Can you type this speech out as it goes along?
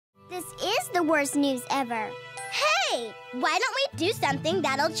this is the worst news ever. Hey, why don't we do something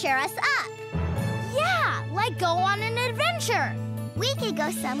that'll cheer us up? Yeah, like go on an adventure. We could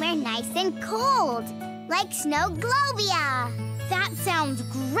go somewhere nice and cold, like Snowglobia. That sounds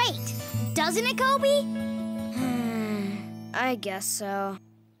great. Doesn't it, Kobe? I guess so.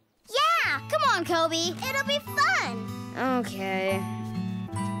 Yeah, come on, Kobe. It'll be fun. Okay.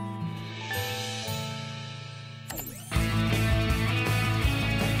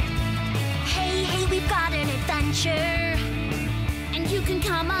 Hey, we've got an adventure, and you can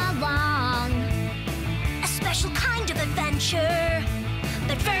come along. A special kind of adventure,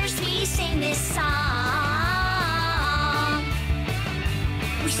 but first we sing this song.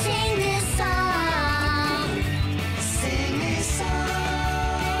 We sing this song. Sing this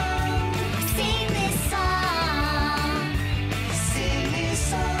song. We sing this song. Sing this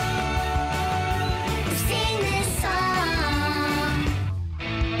song. We sing this song.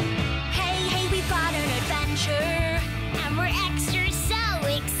 Hey, we've got an adventure, and we're extra so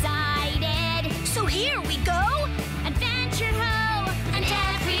excited. So here we go, adventure ho, and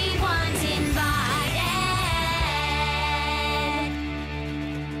everyone's invited.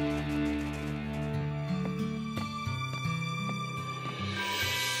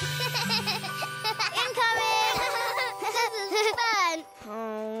 Incoming! This is fun.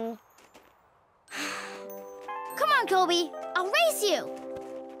 Oh. Come on, Kobe, I'll race you.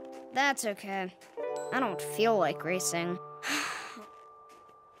 That's okay. I don't feel like racing.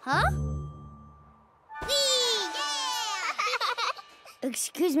 Huh? Whee! Yeah!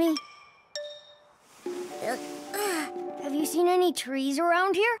 Excuse me. Have you seen any trees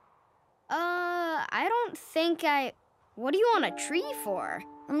around here? I don't think I... What do you want a tree for?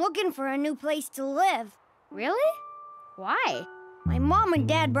 I'm looking for a new place to live. Really? Why? My mom and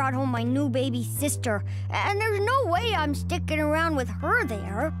dad brought home my new baby sister, and there's no way I'm sticking around with her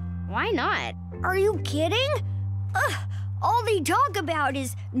there. Why not? Are you kidding? All they talk about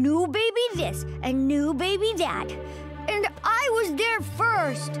is new baby this and new baby that. And I was there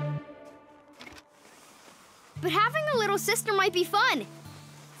first. But having a little sister might be fun.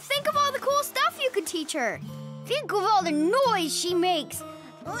 Think of all the cool stuff you could teach her. Think of all the noise she makes.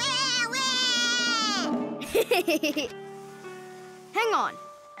 Wah, wah! Hang on.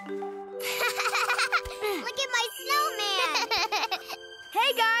 Look at my snowman.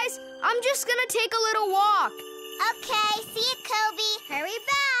 Hey, guys. I'm just gonna take a little walk. Okay, see you, Kobe. Hurry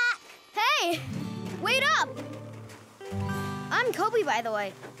back. Hey, wait up. I'm Kobe, by the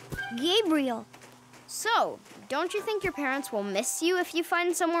way. Gabriel. So, don't you think your parents will miss you if you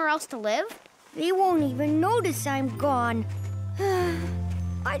find somewhere else to live? They won't even notice I'm gone.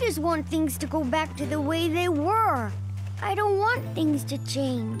 I just want things to go back to the way they were. I don't want things to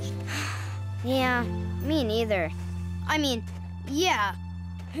change. Yeah, me neither. I mean, yeah.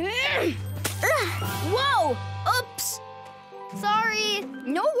 Whoa! Oops! Sorry.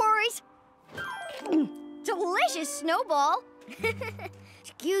 No worries. Delicious snowball.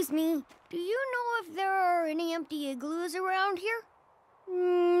 Excuse me, do you know if there are any empty igloos around here?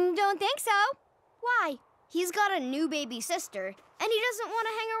 Don't think so. Why? He's got a new baby sister, and he doesn't want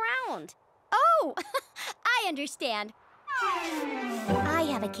to hang around. Oh, I understand. I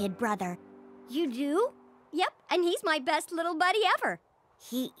have a kid brother. You do? Yep, and he's my best little buddy ever.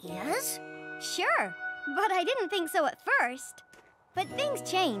 He is? Sure, but I didn't think so at first. But things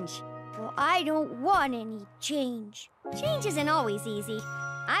change. Well, I don't want any change. Change isn't always easy.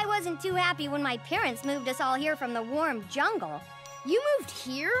 I wasn't too happy when my parents moved us all here from the warm jungle. You moved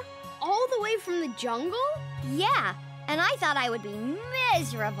here? All the way from the jungle? Yeah, and I thought I would be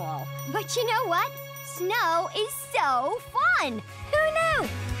miserable. But you know what? Snow is so fun. Who knew?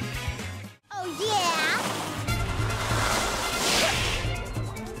 Oh, yeah?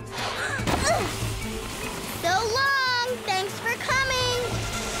 So long. Thanks for coming.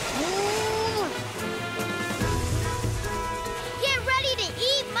 Get ready to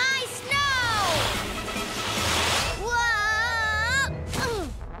eat my snow. Whoa.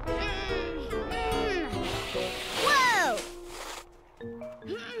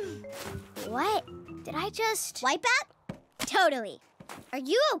 What? Did I just wipe out? Totally. Are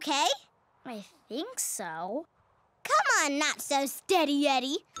you okay? I think so. Come on, not so steady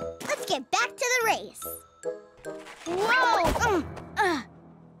Eddie. Let's get back to the race. Whoa!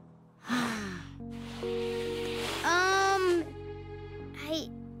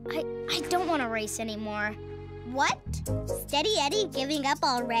 I don't want to race anymore. What? Steady Eddie giving up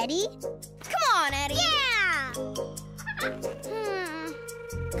already? Come on, Eddie. Yeah!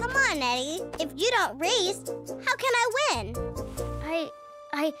 Come on, Eddie. If you don't race, how can I win?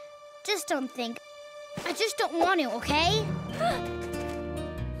 I just don't think. I just don't want to, okay?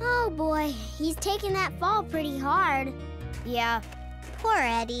 Oh, He's taken that fall pretty hard. Yeah. Poor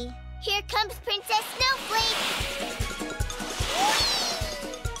Eddie. Here comes Princess Snowflake.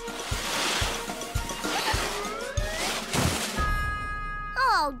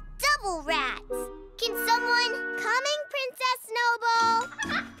 Oh, double rats. Can someone... Coming, Princess Snowball.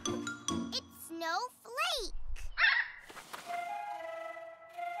 It's Snowflake.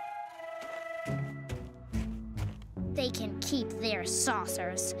 They can keep their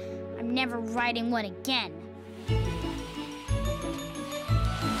saucers. I'm never riding one again.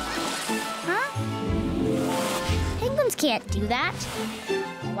 Huh? Penguins can't do that.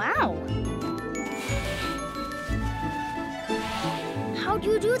 Wow. How do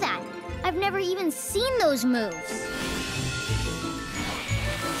you do that? I've never even seen those moves.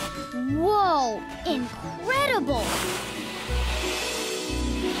 Whoa, incredible!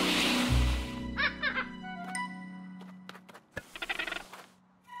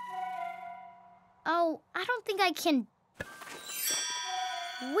 Oh, I don't think I can...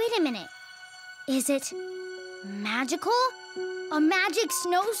 Wait a minute. Is it magical? A magic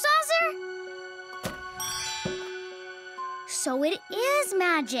snow saucer? So it is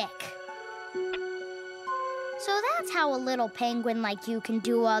magic. So that's how a little penguin like you can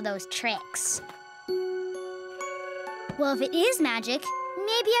do all those tricks. Well, if it is magic,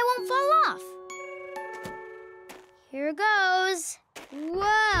 maybe I won't fall off. Here goes.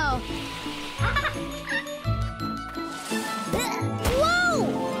 Whoa! Whoa!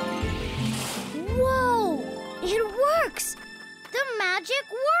 Whoa! It works! The magic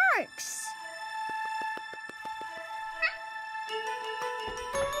works!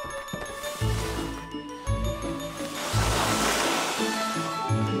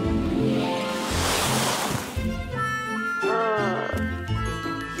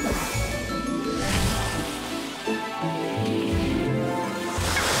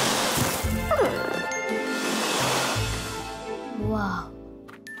 Whoa.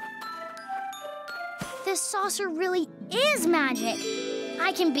 This saucer really is magic.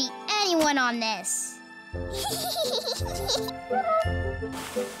 I can beat anyone on this. So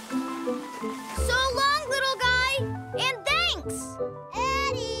long, little guy, and thanks!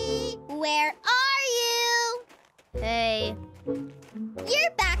 Eddie, where are you? Hey.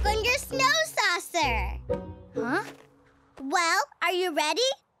 You're back on your snow saucer. Huh? Well, are you ready?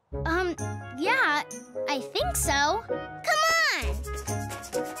 Yeah, I think so. Come on!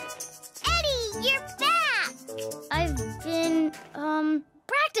 Eddie, you're back! I've been,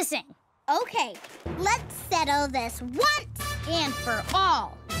 practicing. Okay, let's settle this once And for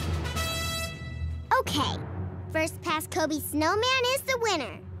all. Okay, first pass Kobe Snowman is the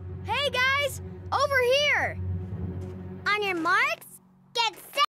winner. Hey, guys! Over here! On your marks,